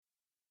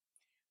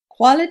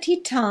Quality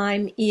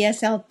Time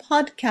ESL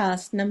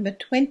Podcast number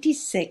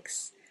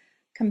 26,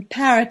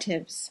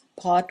 Comparatives,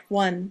 Part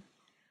 1.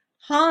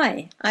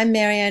 Hi, I'm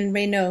Marianne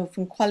Reynaud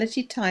from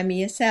Quality Time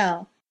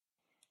ESL.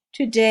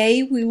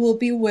 Today we will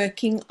be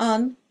working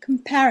on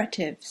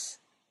comparatives.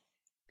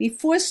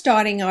 Before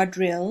starting our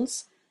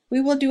drills, we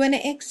will do an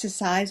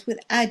exercise with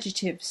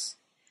adjectives.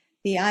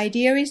 The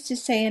idea is to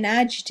say an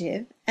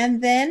adjective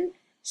and then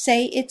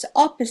say its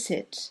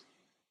opposite,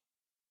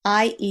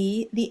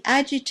 i.e. the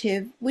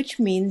adjective which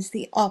means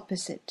the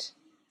opposite.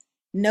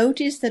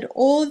 Notice that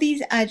all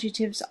these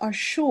adjectives are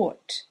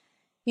short.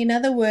 In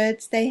other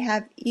words, they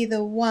have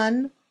either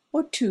one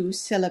or two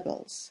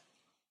syllables.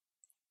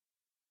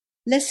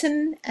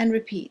 Listen and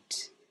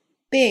repeat.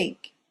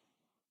 Big,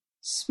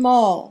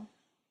 small,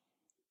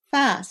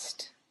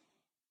 fast,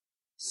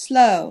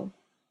 slow,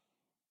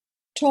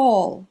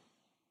 tall,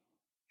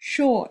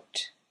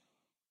 short,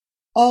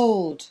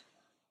 old,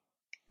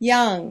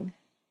 young,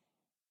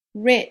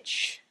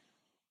 rich,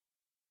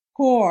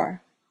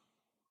 poor,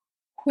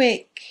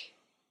 quick,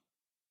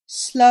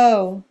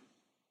 slow,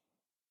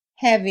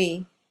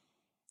 heavy,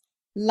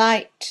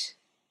 light,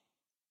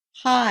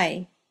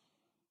 high,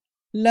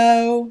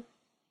 low,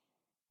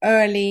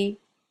 early,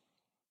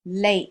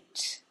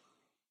 late.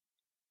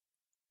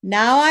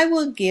 Now I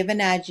will give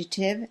an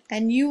adjective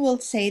and you will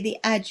say the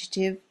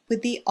adjective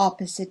with the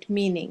opposite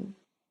meaning.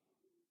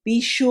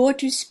 Be sure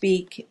to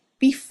speak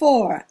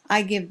before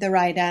I give the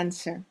right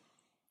answer.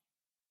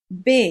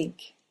 Big,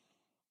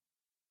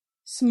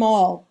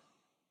 small,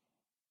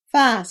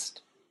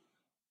 fast,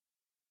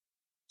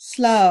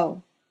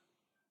 slow,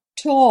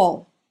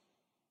 tall,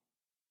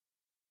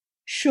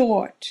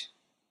 short,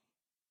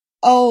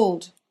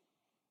 old,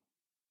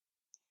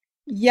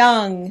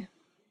 young,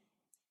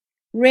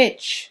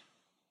 rich,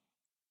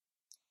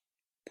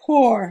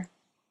 poor,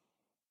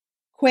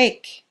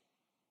 quick,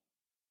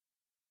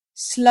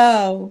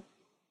 slow,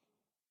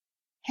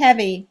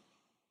 heavy,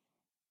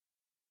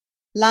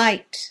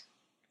 light,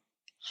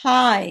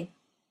 high,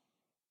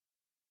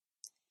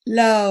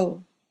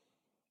 low,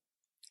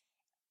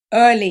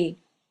 early,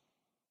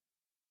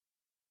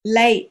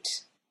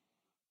 late.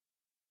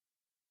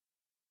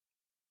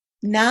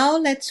 Now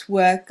let's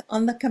work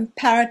on the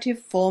comparative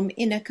form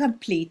in a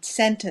complete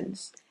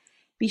sentence.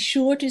 Be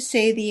sure to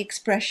say the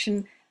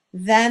expression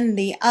than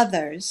the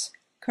others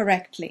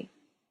correctly.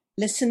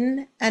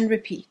 Listen and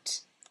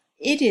repeat.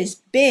 It is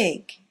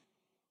big.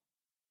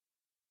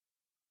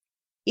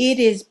 It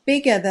is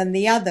bigger than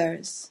the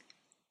others.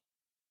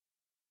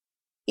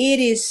 It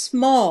is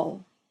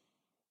small.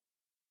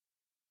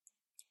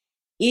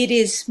 It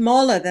is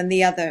smaller than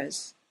the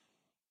others.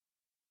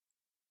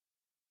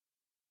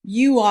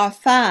 You are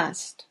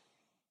fast.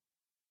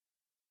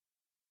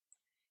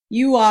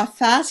 You are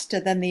faster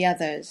than the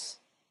others.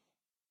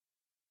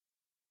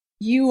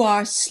 You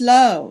are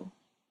slow.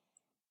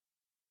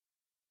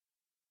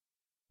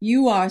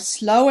 You are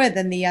slower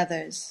than the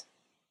others.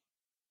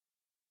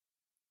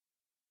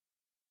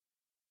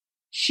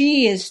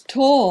 She is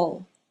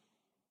tall.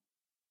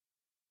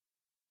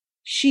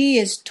 She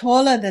is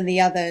taller than the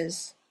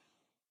others.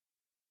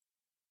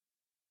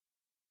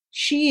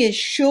 She is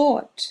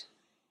short.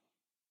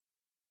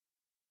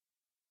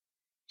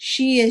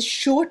 She is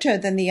shorter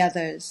than the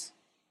others.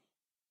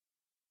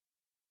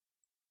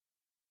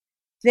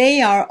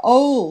 They are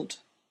old.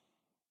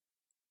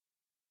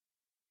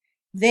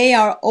 They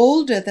are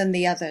older than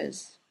the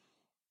others.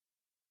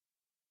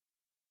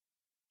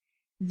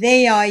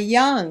 They are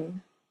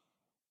young.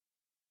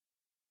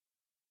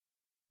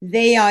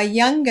 They are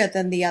younger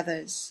than the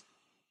others.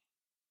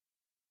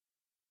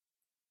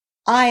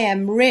 I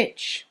am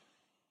rich.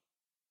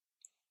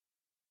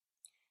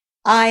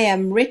 I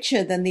am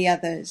richer than the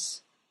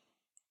others.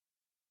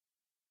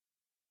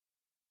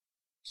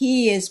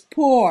 He is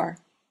poor.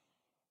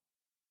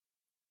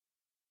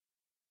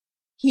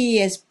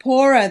 He is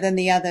poorer than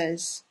the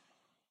others.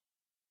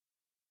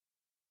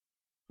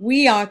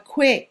 We are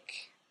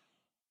quick.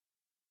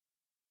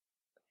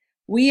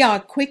 We are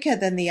quicker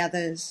than the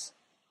others.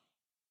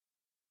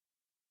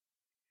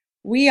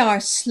 We are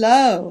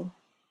slow.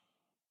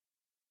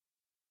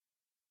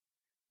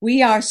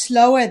 We are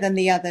slower than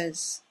the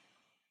others.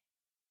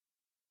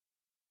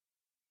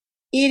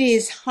 It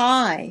is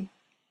high.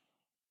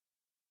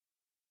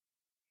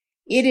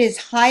 It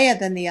is higher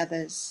than the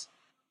others.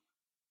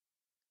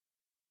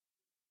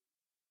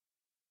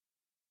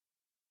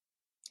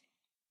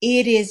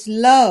 It is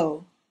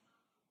low.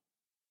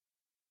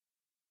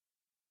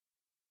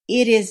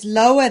 It is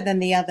lower than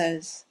the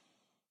others.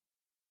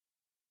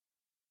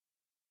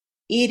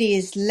 It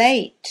is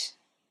late.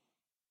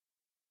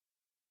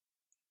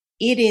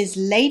 It is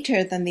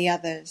later than the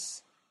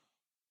others.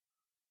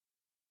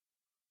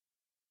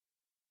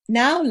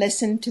 Now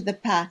listen to the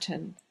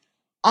pattern.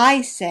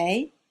 I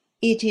say,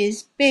 it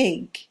is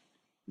big.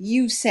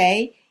 You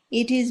say,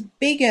 it is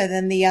bigger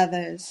than the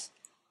others.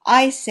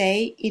 I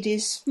say, it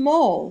is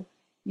small.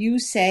 You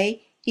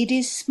say, it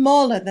is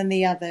smaller than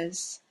the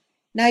others.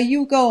 Now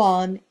you go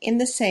on in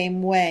the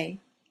same way.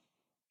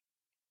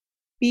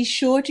 Be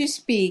sure to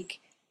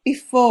speak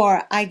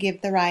before I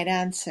give the right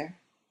answer.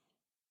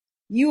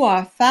 You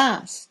are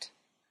fast.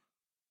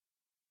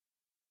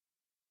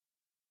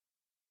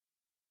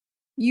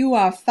 You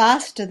are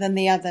faster than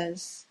the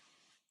others.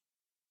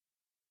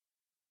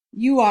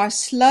 You are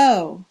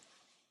slow.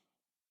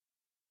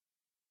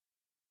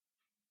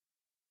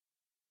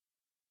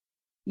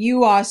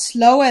 You are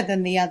slower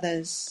than the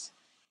others.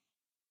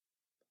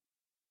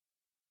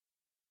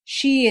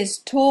 She is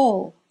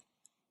tall.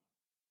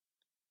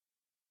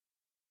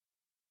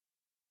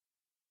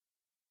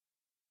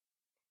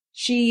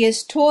 She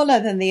is taller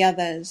than the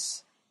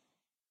others.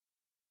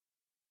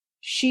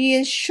 She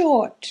is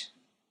short.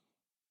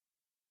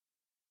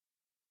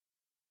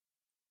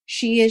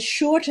 She is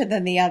shorter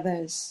than the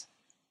others.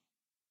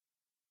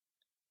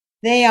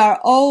 They are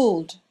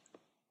old.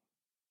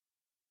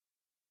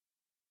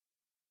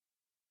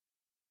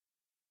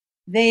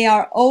 They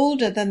are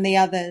older than the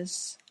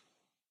others.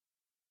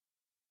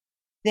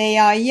 They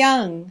are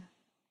young.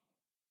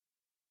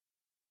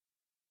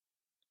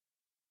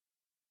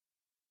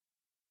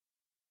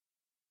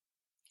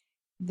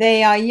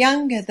 They are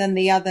younger than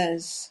the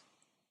others.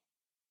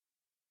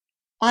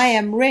 I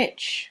am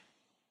rich.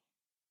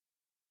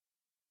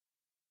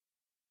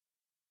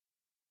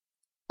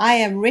 I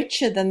am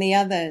richer than the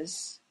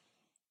others.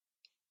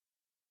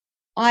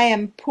 I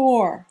am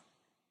poor.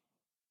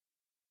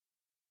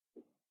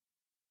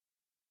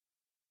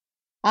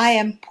 I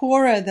am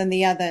poorer than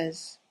the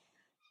others.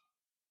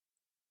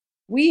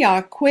 We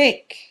are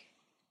quick.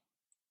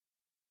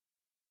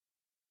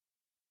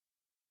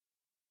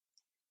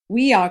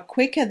 We are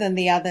quicker than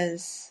the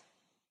others.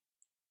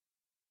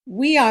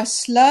 We are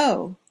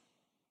slow.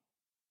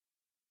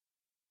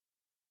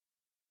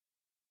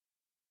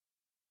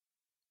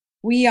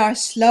 We are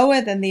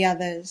slower than the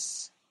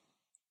others.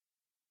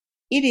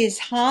 It is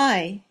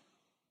high.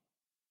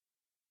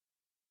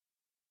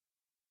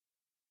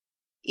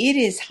 It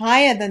is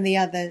higher than the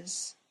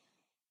others.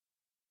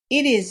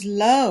 It is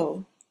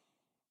low.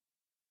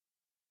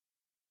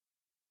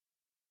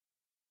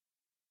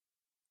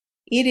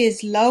 It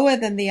is lower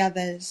than the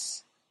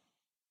others.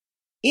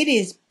 It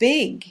is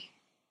big.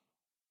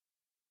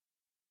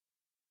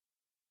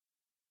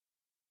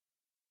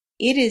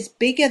 It is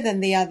bigger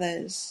than the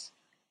others.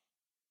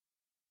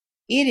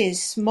 It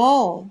is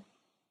small.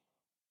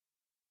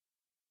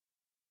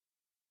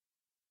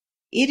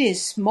 It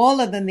is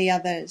smaller than the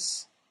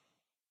others.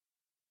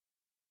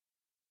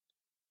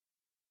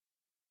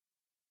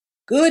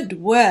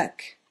 Good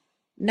work!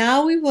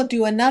 Now we will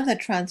do another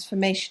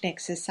transformation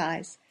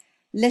exercise.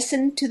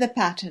 Listen to the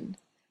pattern.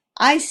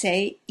 I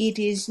say it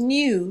is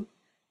new.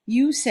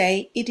 You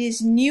say it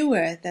is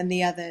newer than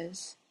the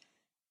others.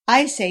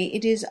 I say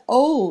it is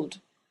old.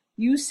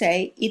 You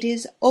say it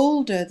is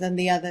older than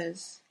the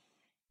others.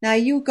 Now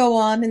you go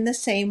on in the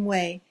same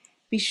way.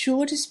 Be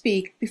sure to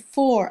speak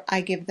before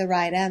I give the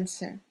right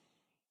answer.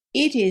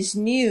 It is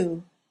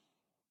new.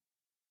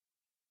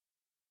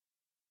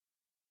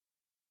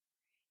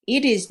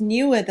 It is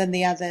newer than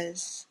the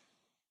others.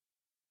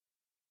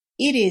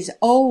 It is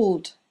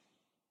old.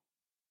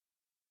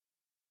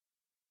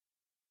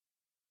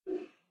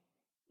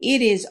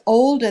 It is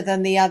older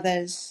than the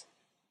others.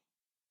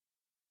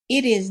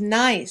 It is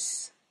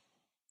nice.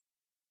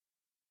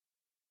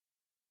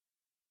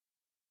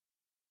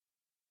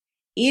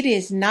 It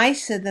is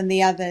nicer than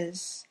the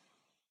others.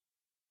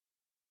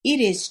 It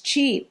is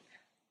cheap.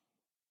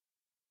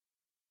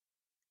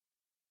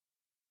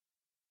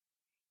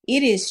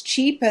 It is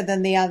cheaper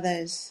than the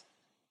others.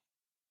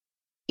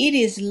 It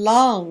is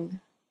long.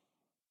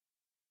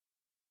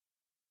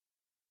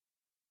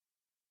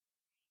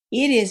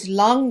 It is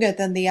longer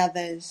than the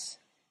others.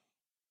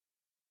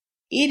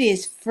 It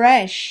is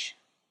fresh.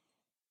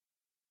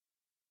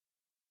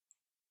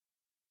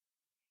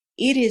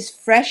 It is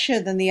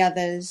fresher than the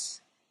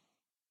others.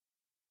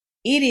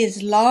 It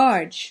is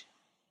large.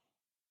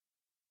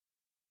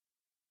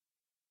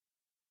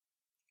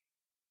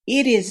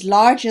 It is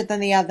larger than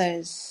the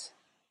others.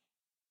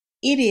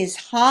 It is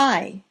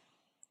high.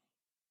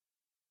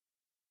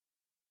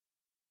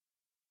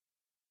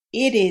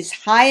 It is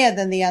higher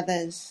than the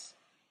others.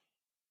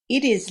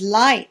 It is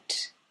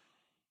light.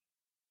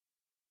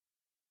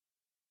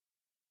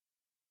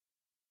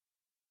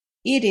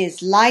 It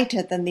is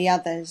lighter than the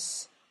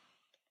others.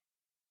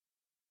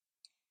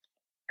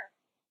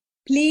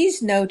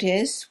 Please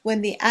notice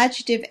when the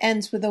adjective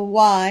ends with a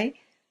Y,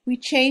 we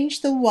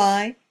change the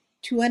Y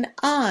to an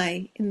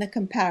I in the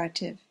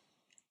comparative,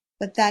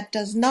 but that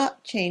does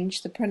not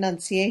change the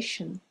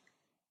pronunciation.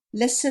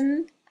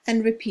 Listen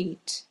and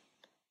repeat.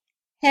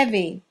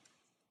 Heavy,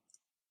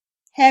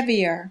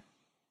 heavier,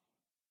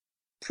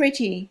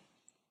 pretty,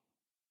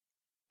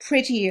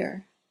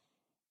 prettier,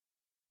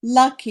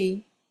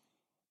 lucky,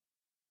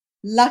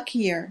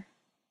 luckier,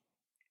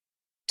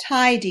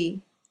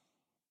 tidy,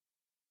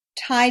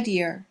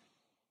 tidier,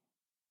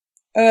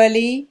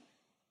 early,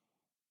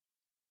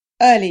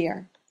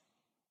 earlier.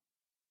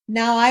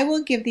 Now I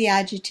will give the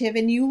adjective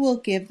and you will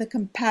give the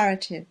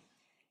comparative.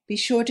 Be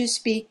sure to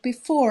speak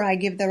before I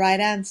give the right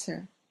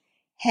answer.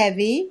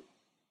 Heavy,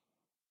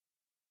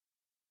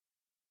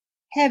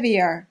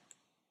 heavier,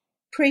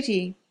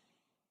 pretty,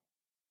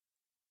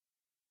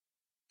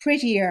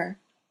 prettier,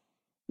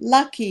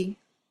 lucky,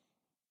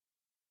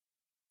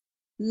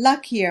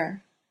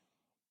 luckier,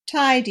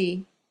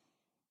 tidy,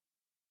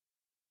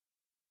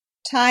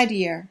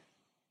 tidier,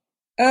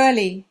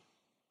 early,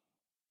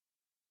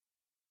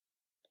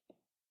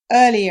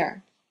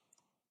 earlier.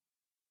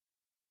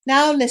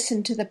 Now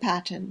listen to the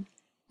pattern.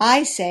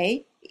 I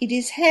say, it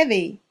is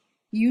heavy.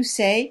 You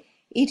say,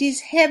 it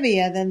is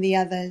heavier than the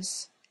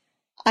others.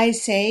 I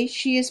say,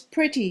 she is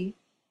pretty.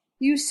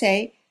 You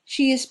say,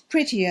 she is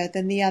prettier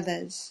than the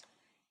others.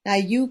 Now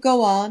you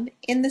go on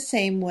in the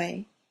same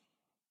way.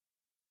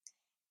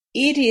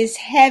 It is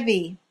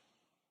heavy.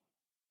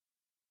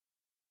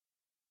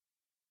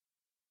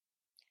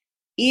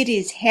 It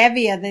is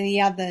heavier than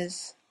the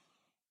others.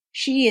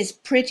 She is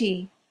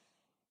pretty.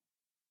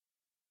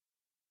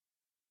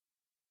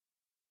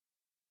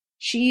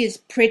 She is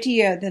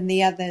prettier than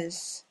the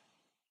others.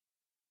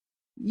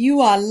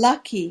 You are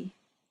lucky.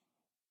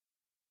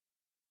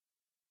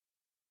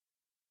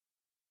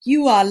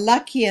 You are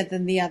luckier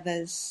than the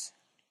others.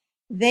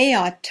 They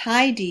are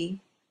tidy.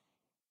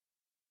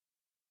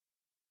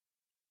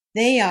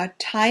 They are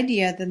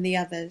tidier than the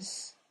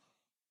others.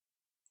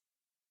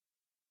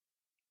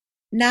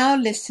 Now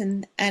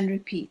listen and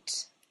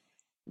repeat.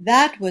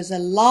 That was a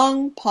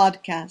long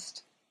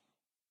podcast,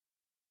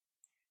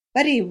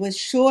 but it was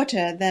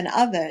shorter than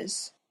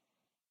others.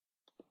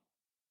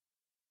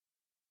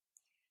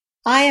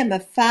 I am a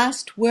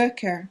fast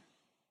worker.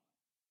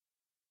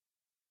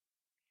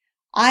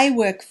 I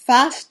work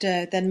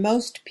faster than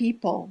most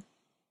people.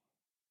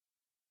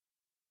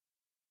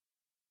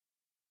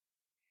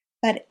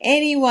 But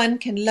anyone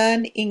can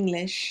learn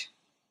English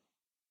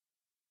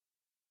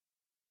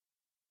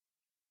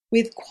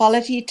with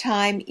Quality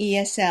Time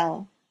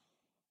ESL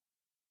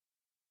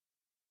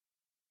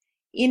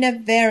in a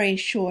very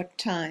short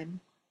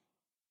time.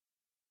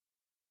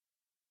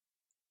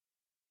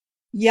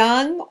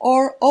 Young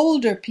or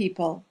older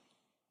people,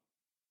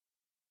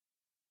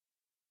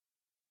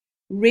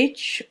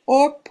 rich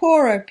or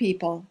poorer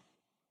people,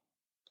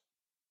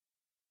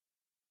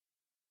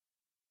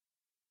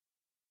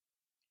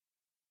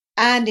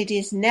 and it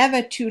is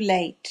never too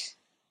late.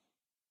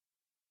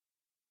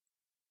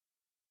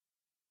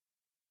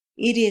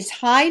 It is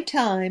high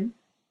time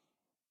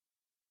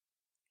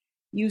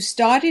you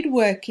started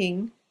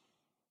working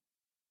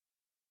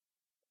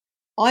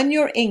on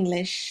your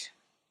English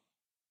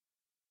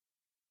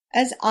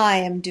as I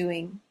am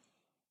doing.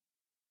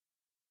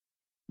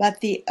 But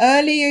the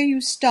earlier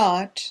you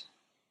start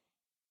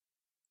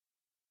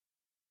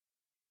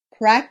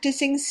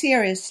practicing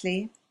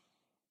seriously,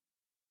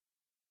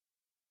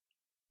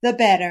 the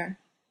better.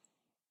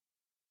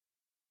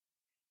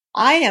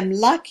 I am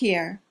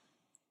luckier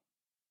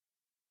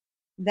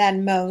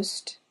than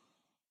most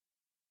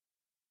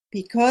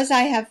because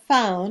I have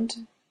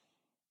found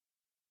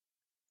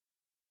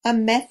a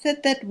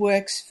method that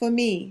works for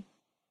me.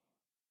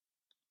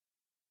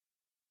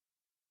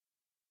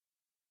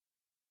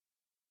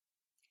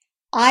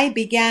 I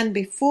began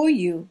before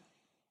you.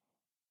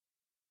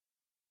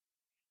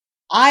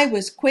 I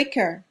was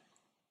quicker,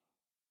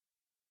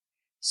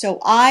 so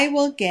I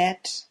will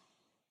get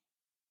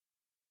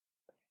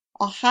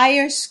a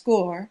higher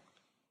score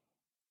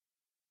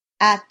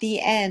at the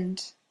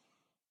end.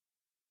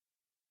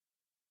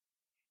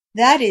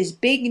 That is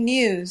big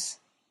news,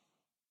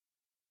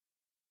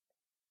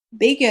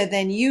 bigger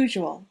than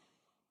usual.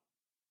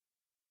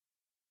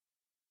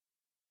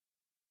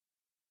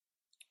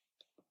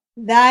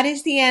 That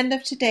is the end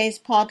of today's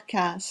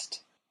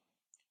podcast.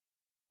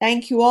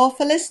 Thank you all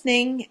for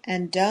listening,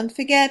 and don't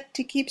forget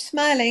to keep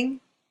smiling.